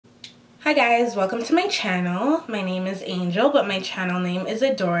Hi guys, welcome to my channel. My name is Angel, but my channel name is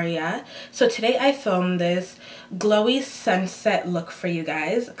Adorea. So today I filmed this glowy sunset look for you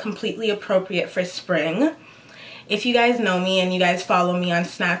guys, completely appropriate for spring. If you guys know me and you guys follow me on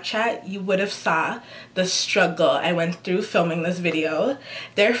Snapchat, you would have saw the struggle I went through filming this video.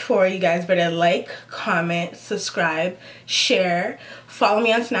 Therefore, you guys better like, comment, subscribe, share, follow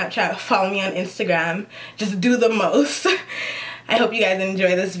me on Snapchat, follow me on Instagram. Just do the most. I hope you guys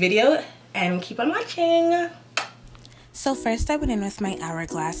enjoy this video and keep on watching. So first I went in with my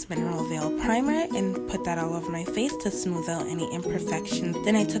Hourglass Mineral Veil Primer and put that all over my face to smooth out any imperfections.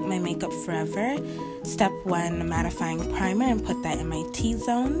 Then I took my Makeup Forever Step 1 Mattifying Primer and put that in my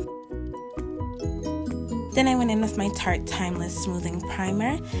T-zone. Then I went in with my Tarte Timeless Smoothing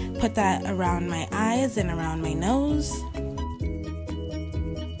Primer, put that around my eyes and around my nose.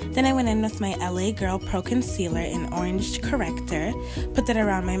 Then I went in with my LA Girl Pro Concealer in Orange Corrector, put that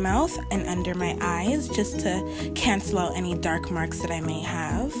around my mouth and under my eyes just to cancel out any dark marks that I may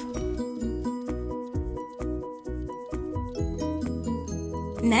have.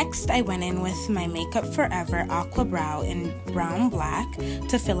 Next, I went in with my Makeup Forever Aqua Brow in Brown Black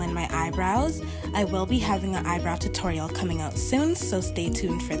to fill in my eyebrows. I will be having an eyebrow tutorial coming out soon, so stay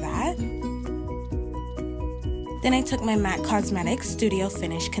tuned for that. Then I took my MAC Cosmetics Studio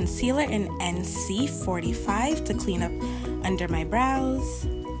Finish Concealer in NC45 to clean up under my brows.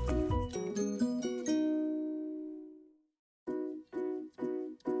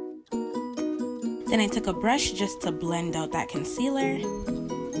 Then I took a brush just to blend out that concealer.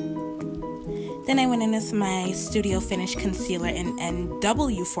 Then I went in with my Studio Finish Concealer in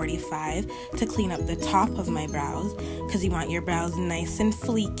NW45 to clean up the top of my brows, because you want your brows nice and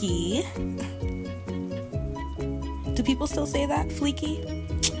fleeky. Do people still say that? Fleeky?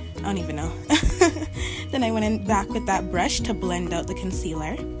 I don't even know. Then I went in back with that brush to blend out the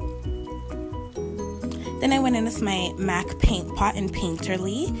concealer. Then I went in with my MAC Paint Pot in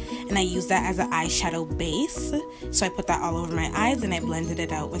Painterly, and I used that as an eyeshadow base. So I put that all over my eyes and I blended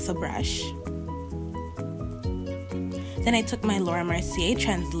it out with a brush. Then I took my Laura Mercier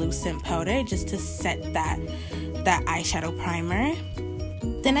translucent powder just to set that eyeshadow primer.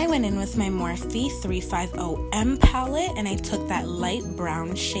 Then I went in with my Morphe 350M palette and I took that light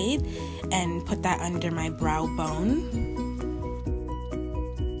brown shade and put that under my brow bone.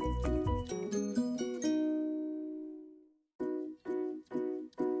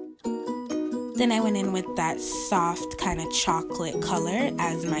 Then I went in with that soft kind of chocolate color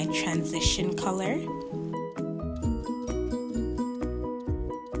as my transition color.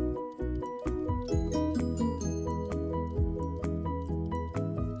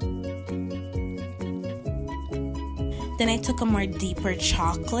 Then I took a more deeper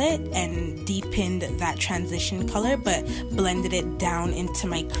chocolate and deepened that transition color, but blended it down into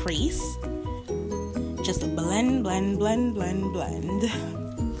my crease. Just blend, blend, blend, blend, blend.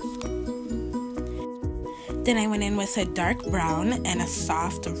 Then I went in with a dark brown and a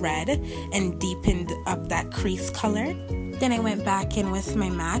soft red and deepened up that crease color. Then I went back in with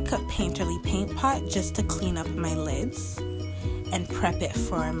my MAC Painterly Paint Pot just to clean up my lids and prep it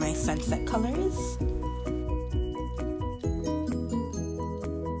for my sunset colors.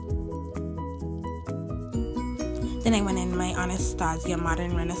 Then I went in my Anastasia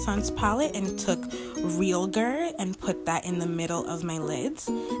Modern Renaissance palette and took Realgar and put that in the middle of my lids.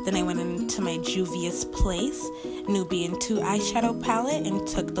 Then I went into my Juvia's Place Nubian 2 eyeshadow palette and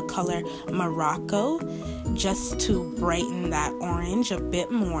took the color Morocco just to brighten that orange a bit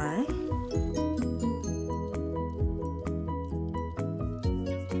more.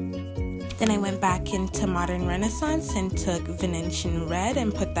 Then I went back into Modern Renaissance and took Venetian Red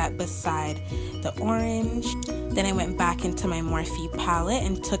and put that beside the orange. Then I went back into my Morphe palette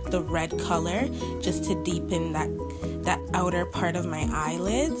and took the red color just to deepen that outer part of my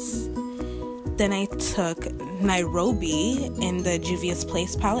eyelids. Then I took Nairobi in the Juvia's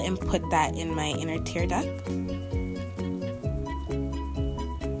Place palette and put that in my inner tear duct.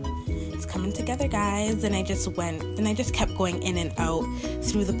 It's coming together, guys. And I just kept going in and out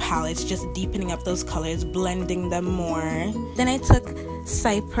through the palettes, just deepening up those colors, blending them more. Then I took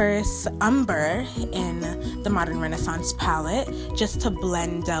Cypress Umber in the Modern Renaissance palette just to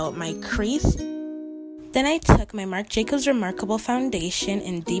blend out my crease. Then I took my Marc Jacobs Remarkable Foundation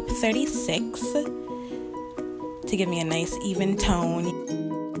in Deep 36 to give me a nice even tone.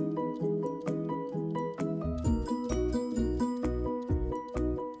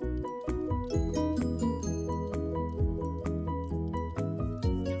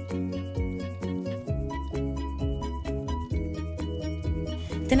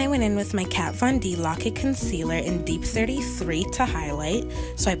 Then I went in with my Kat Von D Lock It Concealer in Deep 33 to highlight.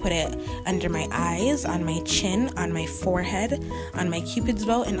 So I put it under my eyes, on my chin, on my forehead, on my cupid's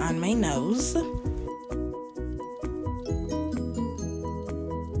bow, and on my nose.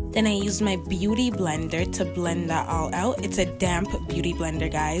 Then I used my beauty blender to blend that all out. It's a damp beauty blender,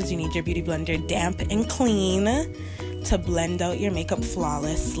 guys. You need your beauty blender damp and clean to blend out your makeup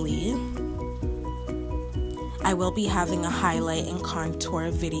flawlessly. I will be having a highlight and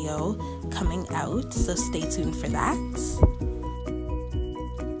contour video coming out, so stay tuned for that.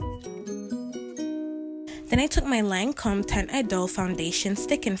 Then I took my Lancome Tint Idole foundation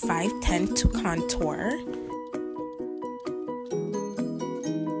stick in 510 to contour.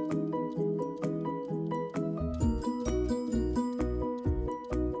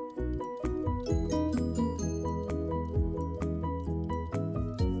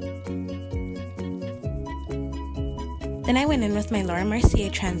 Then I went in with my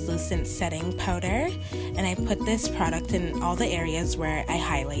MERCIER translucent setting powder, and I put this product in all the areas where I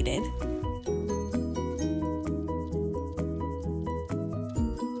highlighted.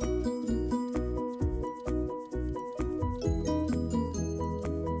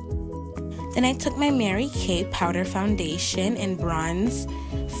 Then I took my Mary Kay powder foundation in bronze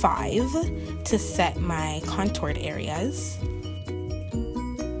 5 to set my contoured areas.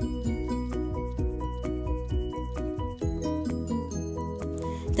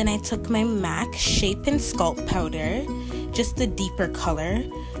 Then I took my MAC Shape and Sculpt powder, just a deeper color,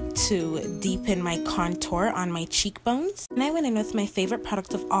 to deepen my contour on my cheekbones. And I went in with my favorite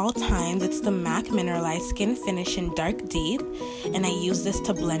product of all time. It's the MAC Mineralize Skin Finish in Dark Deep. And I use this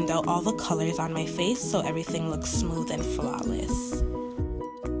to blend out all the colors on my face so everything looks smooth and flawless.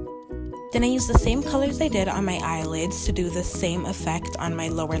 Then I used the same colors I did on my eyelids to do the same effect on my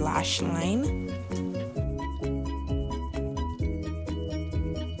lower lash line.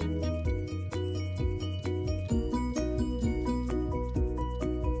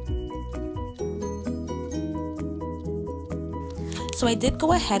 So I did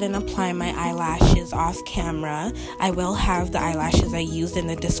go ahead and apply my eyelashes off camera. I will have the eyelashes I used in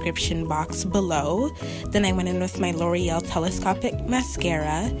the description box below. Then I went in with my L'Oreal Telescopic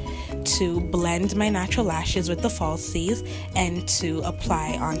mascara to blend my natural lashes with the falsies and to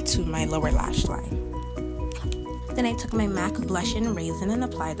apply onto my lower lash line. Then I took my MAC Blush in Raisin and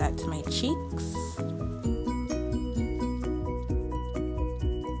applied that to my cheeks.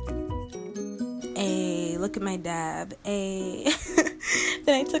 Ayy, look at my dab. Ayy.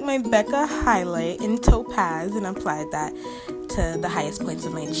 Then I took my Becca highlight in Topaz and applied that to the highest points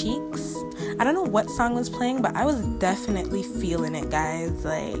of my cheeks. I don't know what song was playing, but I was definitely feeling it, guys.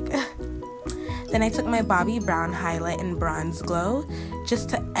 Like, then I took my Bobbi Brown highlight in Bronze Glow just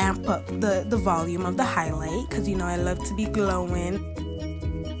to amp up the volume of the highlight, because you know I love to be glowing.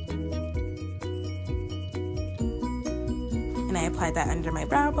 And I applied that under my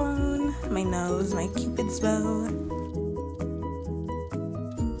brow bone, my nose, my cupid's bow.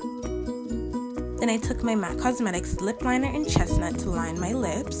 Then I took my MAC Cosmetics lip liner in Chestnut to line my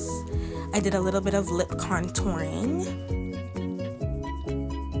lips. I did a little bit of lip contouring.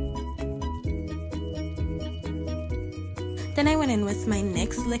 Then I went in with my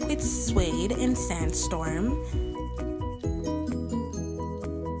NYX Liquid Suede in Sandstorm.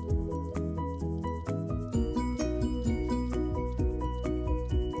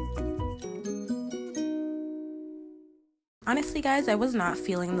 Honestly, guys, I was not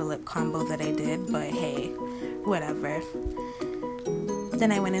feeling the lip combo that I did, but hey, whatever.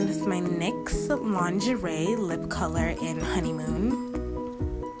 Then I went in with my NYX Lingerie lip color in Honeymoon.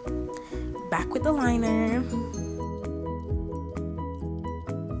 Back with the liner.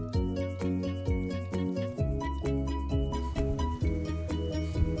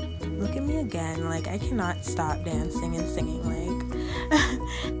 Look at me again, like I cannot stop dancing and singing, like.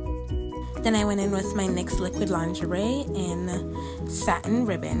 Then I went in with my NYX Liquid Lingerie in Satin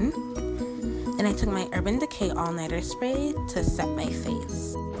Ribbon. Then I took my Urban Decay All Nighter Spray to set my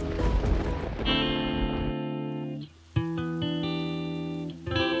face.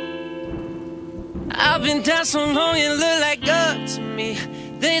 I've been down so long, you look like up to me.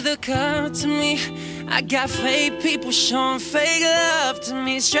 They look up to me. I got fake people showing fake love to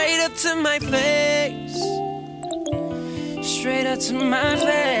me. Straight up to my face. Straight up to my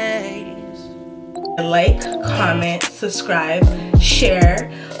face. Like, comment, subscribe,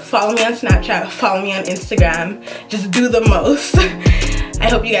 share, follow me on Snapchat, follow me on Instagram. Just do the most. I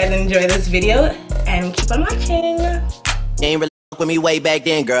hope you guys enjoy this video and keep on watching. You ain't really with me way back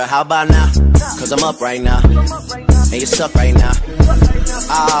then, girl. How about now? Cause I'm up right now. And you suck right now.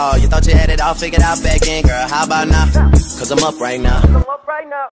 Oh, you thought you had it all figured out back then, girl. How about now? Cause I'm up right now.